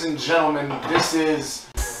 Ladies and gentlemen, this is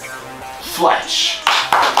Fletch.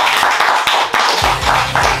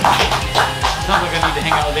 Sounds like I need to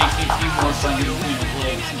hang out with ACT more so I can get between his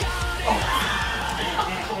legs.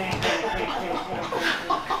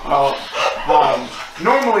 Well,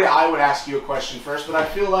 normally I would ask you a question first, but I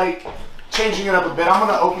feel like changing it up a bit, I'm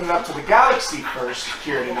going to open it up to the Galaxy first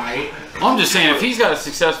here tonight. I'm just saying, if he's got a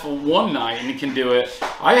successful one night and he can do it,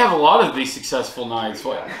 I have a lot of these successful nights.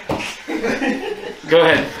 What? Go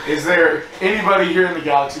ahead. Is there anybody here in the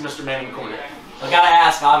Galaxy, Mr. Man in the corner? I gotta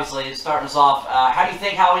ask, obviously, starting us off, how do you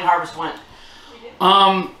think Halloween Harvest went?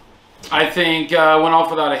 I think went off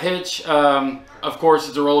without a hitch. Of course,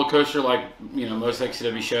 it's a roller coaster, like you know most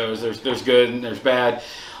XCW shows. There's good and there's bad,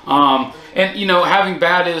 and you know having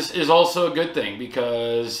bad is also a good thing,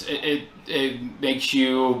 because it makes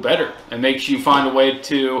you better. It makes you find a way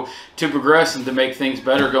to progress and to make things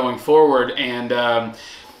better going forward. And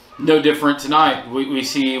no different tonight. We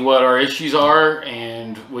see what our issues are,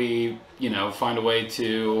 and we find a way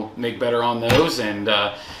to make better on those. And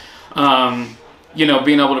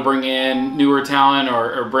being able to bring in newer talent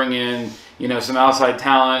or bring in some outside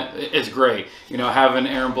talent is great. Having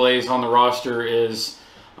Aaron Blaze on the roster is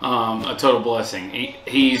a total blessing.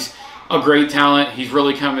 He's a great talent. He's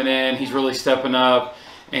really coming in. He's really stepping up,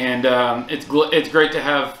 and it's great to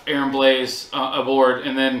have Aaron Blaze aboard.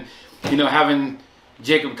 And then having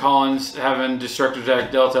Jacob Collins, having Destructive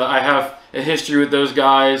Jack Delta. I have a history with those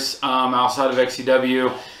guys outside of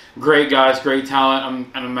XCW. Great guys, great talent.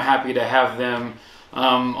 I'm happy to have them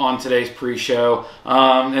on today's pre-show.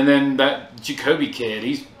 And then that Jacoby kid,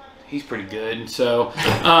 he's pretty good. So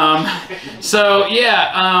yeah.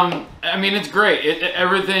 I mean, it's great.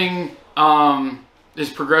 Everything is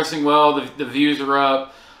progressing well. The views are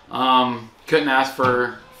up. Couldn't ask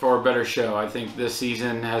for a better show. I think this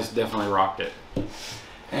season has definitely rocked it.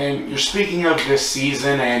 And you're speaking of this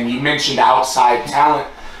season, and you mentioned outside talent.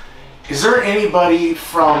 Is there anybody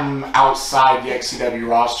from outside the XCW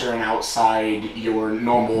roster and outside your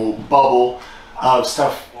normal bubble of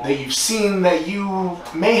stuff that you've seen that you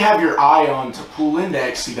may have your eye on to pull into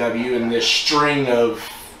XCW in this string of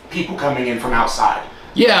people coming in from outside?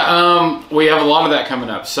 Yeah, we have a lot of that coming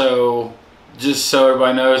up. So just so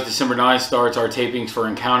everybody knows, December 9th starts our tapings for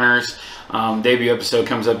Encounters. Debut episode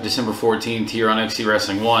comes up December 14th here on XC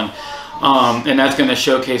Wrestling 1. And that's going to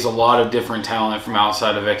showcase a lot of different talent from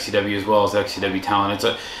outside of XCW as well as XCW talent.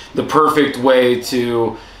 It's the perfect way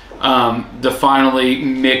to finally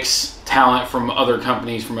mix talent from other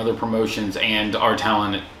companies, from other promotions, and our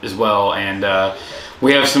talent as well. And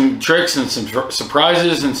we have some tricks and some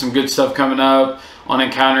surprises and some good stuff coming up on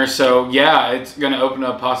Encounters. So yeah, it's going to open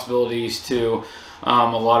up possibilities to a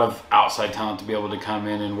lot of outside talent to be able to come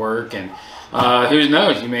in and work. And who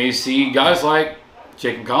knows, you may see guys like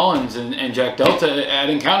Jacob Collins and Jack Delta at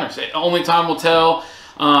Encounters. Only time will tell.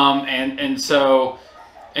 And so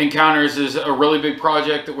Encounters is a really big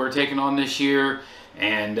project that we're taking on this year.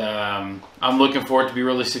 And I'm looking for it to be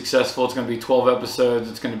really successful. It's going to be 12 episodes.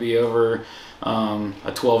 It's going to be over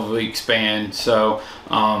a 12-week span. So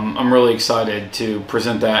I'm really excited to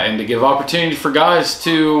present that and to give opportunity for guys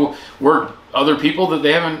to work other people that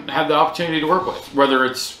they haven't had the opportunity to work with, whether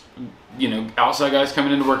it's, you know, outside guys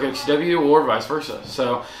coming in to work XCW or vice versa.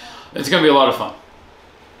 So it's going to be a lot of fun.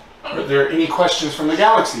 Are there any questions from the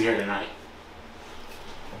Galaxy here tonight?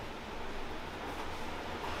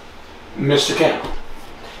 Mr. Kim.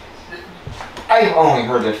 I've only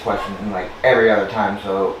heard this question like every other time,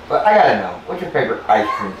 but I gotta know, what's your favorite ice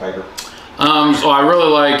cream flavor? So I really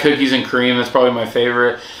like cookies and cream. That's probably my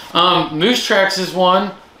favorite. Moose Tracks is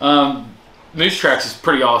one. Moose Tracks is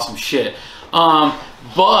pretty awesome shit.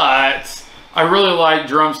 But I really like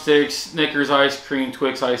Drumsticks, Snickers ice cream,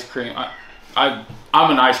 Twix ice cream. I'm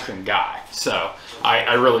an ice cream guy, so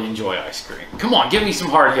I really enjoy ice cream. Come on, give me some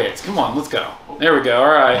hard hits. Come on, let's go. There we go. All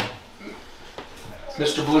right.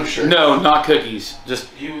 Mr. Blue Shirt. No, not cookies. Just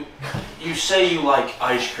You say you like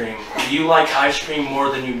ice cream. Do you like ice cream more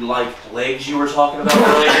than you like legs you were talking about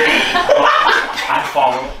earlier? I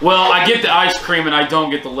follow. Well, I get the ice cream and I don't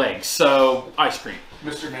get the legs, so ice cream.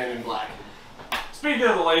 Mr. Man in Black. Speaking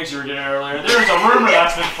of the legs you were getting earlier, there's a rumor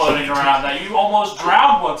that's been floating around that you almost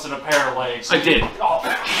drowned once in a pair of legs. I did. Oh.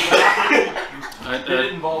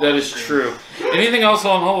 That is true. Anything else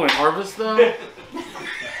on Halloween Harvest, though?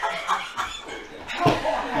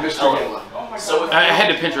 Mr. Yellow. So I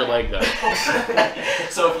had to pinch her leg, though.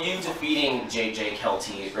 So if you defeating JJ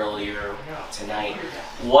Kelty earlier tonight,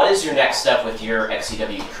 what is your next step with your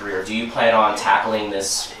XCW career? Do you plan on tackling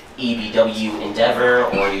this EBW endeavor,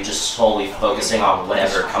 or are you just solely focusing on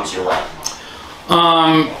whatever comes your way?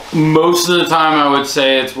 Most of the time I would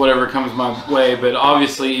say it's whatever comes my way, but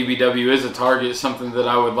obviously EBW is a target, something that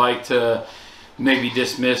I would like to maybe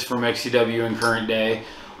dismiss from XCW in current day.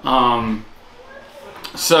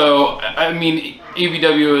 So, I mean,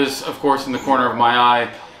 EBW is, of course, in the corner of my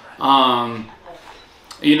eye.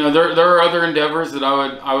 You know, there are other endeavors that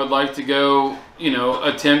I would like to go, you know,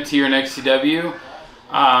 attempt here in XCW.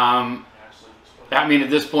 I mean, at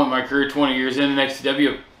this point in my career, 20 years in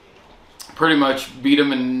XCW, pretty much beat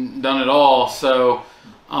them and done it all. So,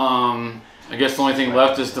 I guess the only thing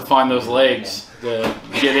left is to find those legs to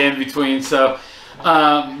get in between. So,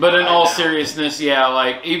 but in all seriousness, yeah,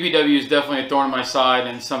 like EBW is definitely a thorn in my side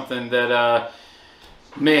and something that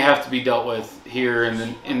may have to be dealt with here in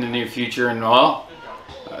the near future. And well,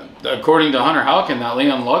 according to Hunter Halkin, that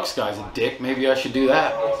Leon Lux guy's a dick. Maybe I should do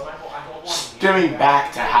that. Stemming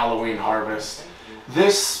back to Halloween Harvest,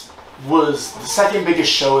 this was the second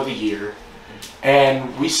biggest show of the year,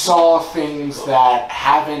 and we saw things that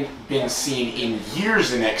haven't been seen in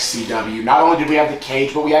years in XCW. Not only did we have the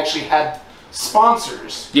cage, but we actually had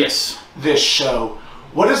sponsors. Yes. This show.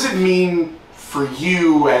 What does it mean for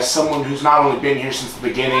you as someone who's not only been here since the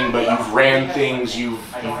beginning, but you've ran things, you've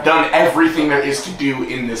done everything there is to do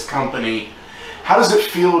in this company? How does it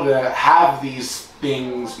feel to have these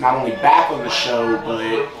things not only back on the show,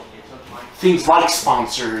 but things like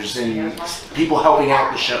sponsors and people helping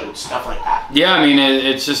out the show, stuff like that? Yeah, I mean,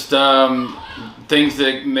 it's just things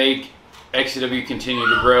that make XCW continue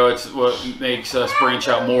to grow. It's what makes us branch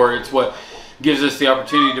out more. It's what gives us the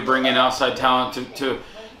opportunity to bring in outside talent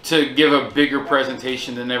to give a bigger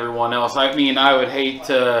presentation than everyone else. I mean, I would hate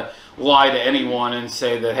to lie to anyone and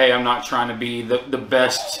say that, hey, I'm not trying to be the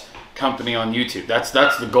best company on YouTube. That's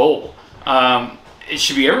the goal. It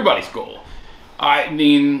should be everybody's goal. I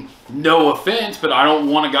mean, no offense, but I don't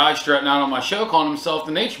want a guy strutting out on my show calling himself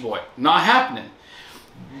the Nature Boy. Not happening.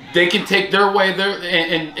 they can take their way there,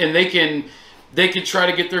 and they can try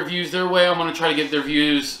to get their views their way. I'm going to try to get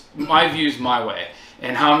my views my way.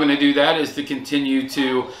 And how I'm going to do that is to continue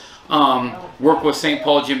to work with St.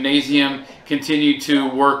 Paul Gymnasium, continue to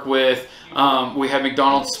work with, we had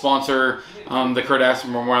McDonald's sponsor the Kurt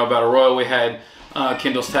Aston Memorial Battle Royal. We had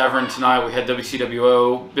Kendall's Tavern tonight. We had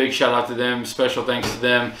WCWO. Big shout out to them. Special thanks to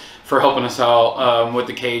them for helping us out with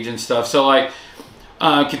the cage and stuff. So like,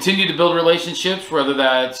 continue to build relationships, whether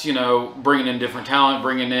that's, you know, bringing in different talent,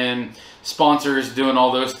 bringing in sponsors, doing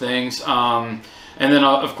all those things. And then,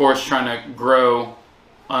 of course, trying to grow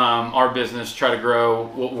our business, try to grow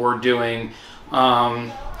what we're doing.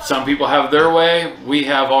 Some people have their way. We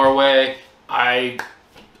have our way.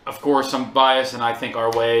 Of course, I'm biased, and I think our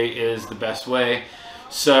way is the best way.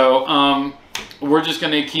 So we're just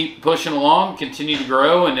going to keep pushing along, continue to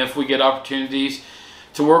grow, and if we get opportunities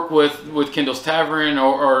to work with Kendall's Tavern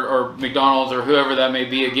or McDonald's or whoever that may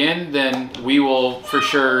be again, then we will for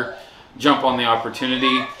sure jump on the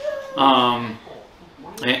opportunity and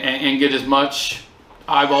get as much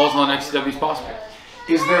eyeballs on XCW as possible.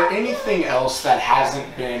 Is there anything else that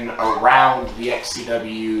hasn't been around the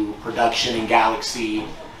XCW production in Galaxy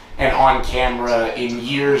and on camera in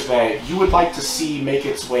years that you would like to see make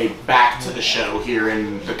its way back to the show here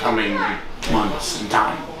in the coming months and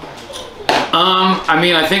time? I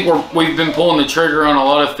mean, I think we've been pulling the trigger on a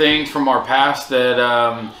lot of things from our past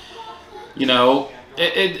that, you know,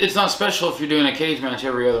 it's not special if you're doing a cage match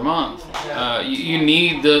every other month. You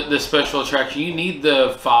need the special attraction. You need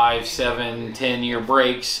the 5, 7, 10-year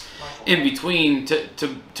breaks in between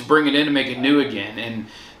to bring it in and make it new again. And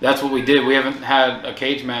that's what we did. We haven't had a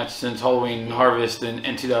cage match since Halloween Harvest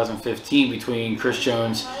in 2015 between Chris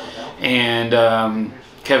Jones and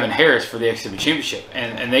Kevin Harris for the XCW Championship.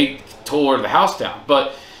 And they tore the house down.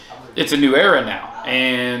 But it's a new era now.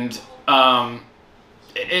 And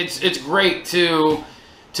it's great to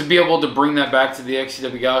be able to bring that back to the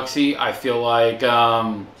XCW Galaxy. I feel like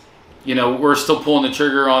you know, we're still pulling the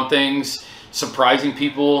trigger on things, surprising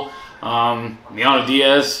people. Miana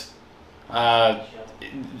Diaz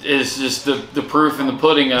is just the proof in the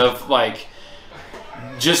pudding of, like,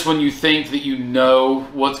 just when you think that you know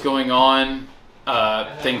what's going on,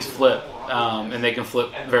 things flip, and they can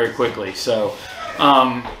flip very quickly. So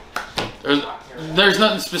there's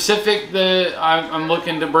nothing specific that I'm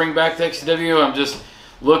looking to bring back to XCW. I'm just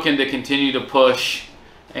looking to continue to push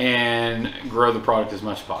and grow the product as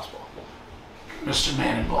much as possible. Mr.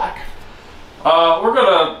 Man in Black. We're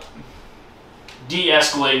going to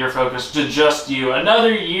de-escalate your focus to just you.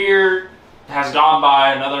 Another year has gone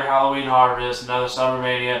by, another Halloween Harvest, another Summer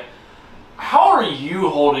Mania. How are you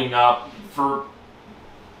holding up for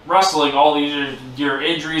wrestling? All these years, your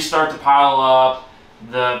injuries start to pile up,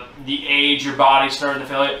 the age, your body's starting to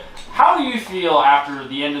fail. How do you feel after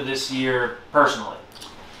the end of this year personally?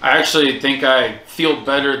 I actually think I feel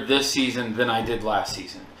better this season than I did last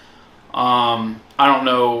season. I don't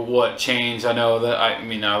know what changed. I know that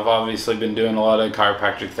I've obviously been doing a lot of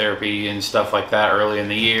chiropractic therapy and stuff like that early in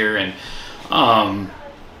the year, and I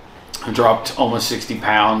dropped almost 60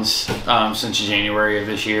 pounds since January of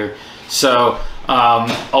this year. So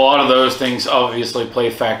a lot of those things obviously play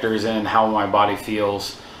factors in how my body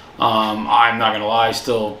feels. I'm not gonna lie, I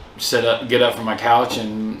still get up from my couch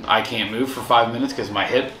and I can't move for 5 minutes because my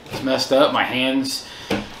hip is messed up, my hands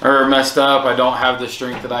are messed up. I don't have the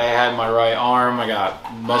strength that I had in my right arm. I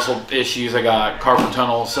got muscle issues. I got carpal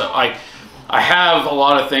tunnel. So I have a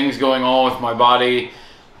lot of things going on with my body,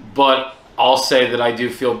 but I'll say that I do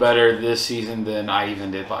feel better this season than I even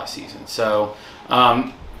did last season. So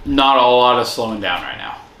not a lot of slowing down right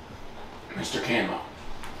now. Mr. Camo.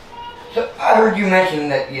 So I heard you mention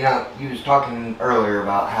that, you know, you was talking earlier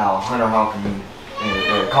about how Hunter Hawkins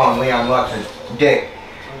calling Leon Lux a dick.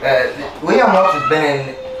 Leon Lux has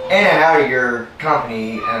been in and out of your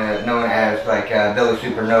company, known as like Billy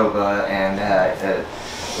Supernova and at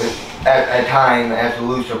a time as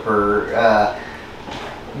Lucifer.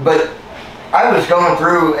 But I was going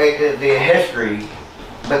through the history,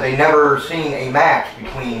 but they never seen a match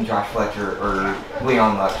between Josh Fletcher or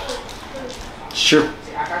Leon Lux. Sure.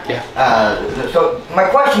 Yeah. So my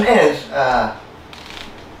question is,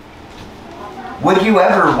 would you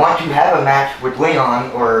ever want to have a match with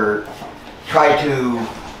Leon or try to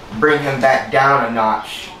bring him back down a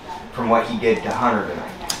notch from what he did to Hunter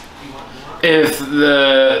tonight? If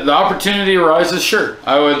the opportunity arises, sure.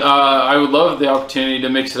 I would love the opportunity to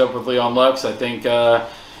mix it up with Leon Lux. I think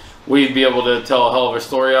we'd be able to tell a hell of a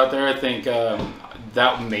story out there. I think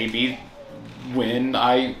that may be when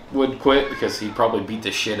I would quit, because he probably beat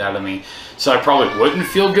the shit out of me. So I probably wouldn't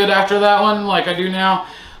feel good after that one like I do now.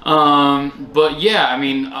 But yeah, I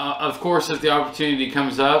mean, of course, if the opportunity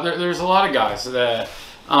comes up, there's a lot of guys that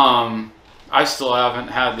I still haven't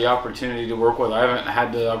had the opportunity to work with. I haven't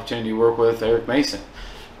had the opportunity to work with Eric Mason.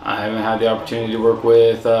 I haven't had the opportunity to work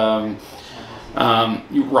with Rob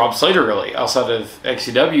Slater, really, outside of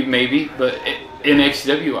XCW maybe. But in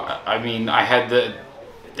XCW, I mean, I had the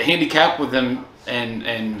handicap with him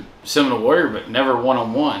and Seminole Warrior, but never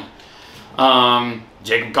one-on-one.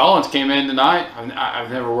 Jacob Collins came in tonight. I've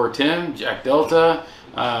never worked him. Jack Delta,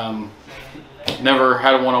 never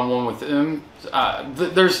had a one-on-one with him.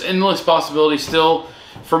 There's endless possibilities still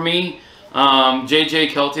for me. JJ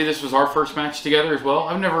Kelty, this was our first match together as well.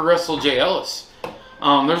 I've never wrestled Jay Ellis.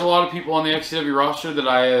 There's a lot of people on the XCW roster that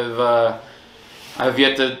I have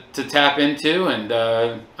yet to tap into, and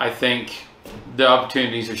I think the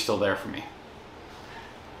opportunities are still there for me.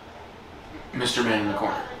 Mr. Man in the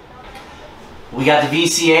corner. We got the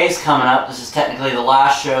VCAs coming up. This is technically the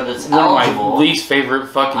last show that's eligible. One of my least favorite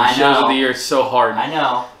fucking shows of the year. It's so hard. I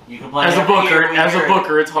know. You complain as a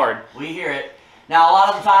booker, it's hard. We hear it. Now, a lot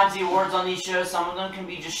of the times the awards on these shows, some of them can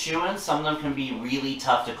be just shoo-ins, some of them can be really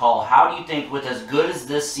tough to call. How do you think, with as good as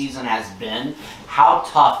this season has been, how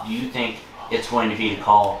tough do you think it's going to be to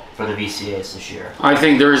call for the VCAs this year? I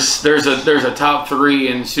think there's a top 3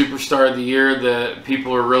 in Superstar of the Year that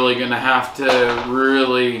people are really going to have to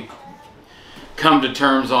really come to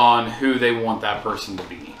terms on who they want that person to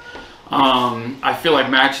be. I feel like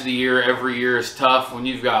Match of the Year every year is tough when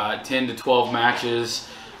you've got 10 to 12 matches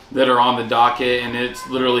that are on the docket and it's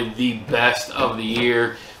literally the best of the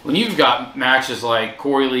year. When you've got matches like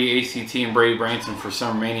Corey Lee, ACT, and Brady Branson for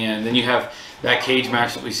SummerMania, and then you have that cage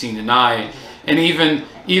match that we've seen tonight, and even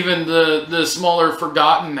the smaller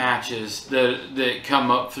forgotten matches that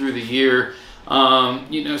come up through the year,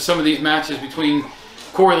 you know, some of these matches between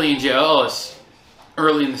Corey Lee and Jay Ellis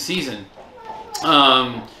early in the season,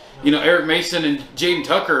 you know, Eric Mason and Jaden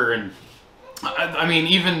Tucker, and I mean,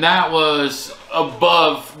 even that was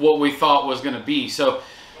above what we thought was going to be. So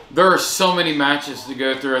there are so many matches to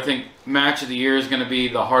go through. I think Match of the Year is going to be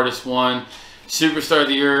the hardest one. Superstar of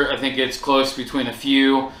the Year, I think it's close between a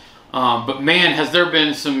few. But man, has there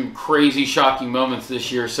been some crazy, shocking moments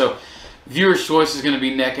this year. So Viewer's Choice is going to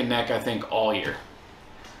be neck and neck, I think, all year.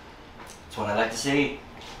 That's what I like to see.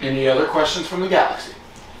 Any other questions from the Galaxy?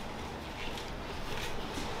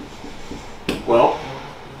 Well,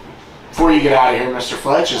 before you get out of here, Mr.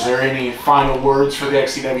 Fletch, is there any final words for the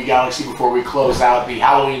XCW Galaxy before we close out the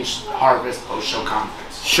Halloween Harvest post-show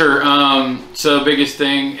conference? Sure. So biggest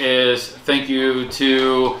thing is thank you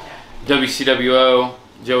to WCWO,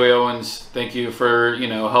 Joey Owens. Thank you for, you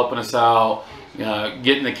know, helping us out,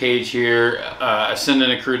 getting the cage here,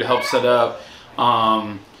 sending a crew to help set up,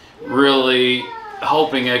 really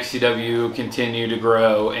helping XCW continue to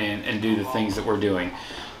grow and do the things that we're doing.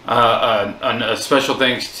 A special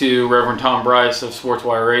thanks to Reverend Tom Bryce of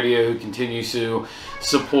SportsWire Radio, who continues to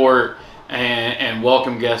support and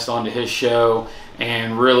welcome guests onto his show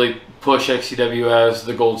and really push XCW as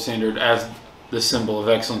the gold standard, as the symbol of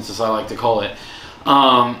excellence, as I like to call it.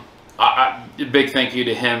 A big thank you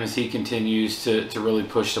to him as he continues to really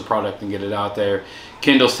push the product and get it out there.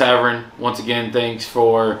 Kendall's Tavern, once again, thanks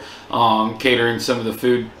for catering some of the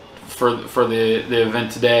food for the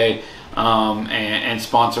event today. And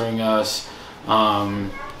sponsoring us.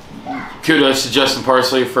 Kudos to Justin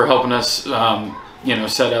Parsley for helping us, you know,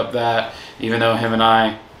 set up that, even though him and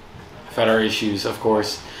I have had our issues, of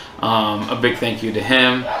course. A big thank you to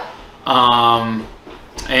him.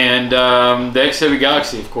 And the XCW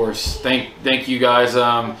Galaxy, of course. Thank you guys.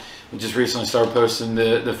 We just recently started posting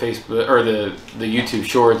the Facebook or the YouTube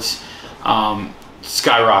shorts,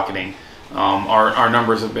 skyrocketing. Our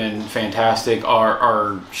numbers have been fantastic.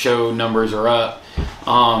 Our show numbers are up.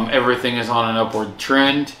 Everything is on an upward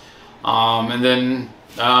trend. And then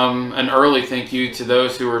an early thank you to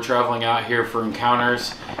those who are traveling out here for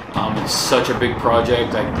Encounters. It's such a big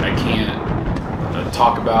project. I can't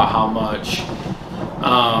talk about how much,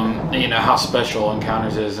 you know, how special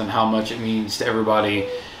Encounters is and how much it means to everybody,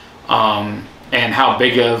 and how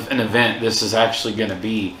big of an event this is actually going to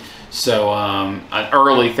be. So an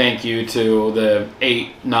early thank you to the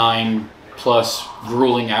 8-9 plus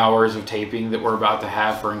grueling hours of taping that we're about to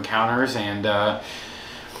have for Encounters, and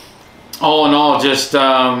all in all, just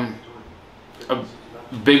a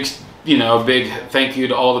big thank you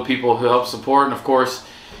to all the people who help support, and of course,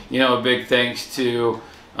 you know, a big thanks to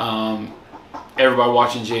everybody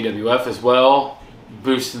watching JWF as well,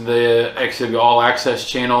 boosting the XCW All Access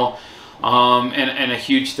channel. And a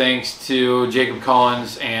huge thanks to Jacob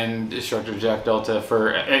Collins and instructor Jack Delta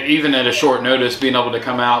for, even at a short notice, being able to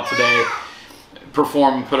come out today,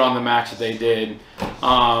 perform and put on the match that they did.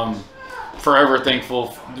 Forever thankful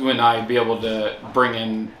when I be able to bring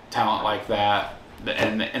in talent like that,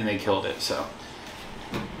 and they killed it. So.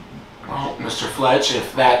 Well, Mr. Fletch,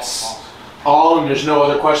 if that's all and there's no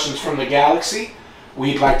other questions from the Galaxy,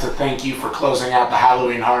 we'd like to thank you for closing out the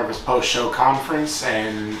Halloween Harvest post-show conference,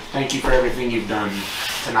 and thank you for everything you've done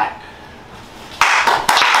tonight.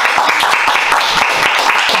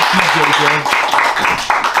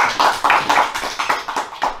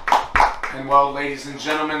 And well, ladies and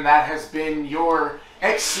gentlemen, that has been your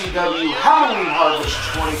XCW Halloween Harvest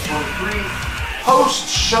 2023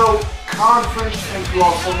 post-show conference. Thank you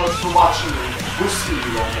all so much for watching, and we'll see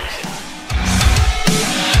you all next time.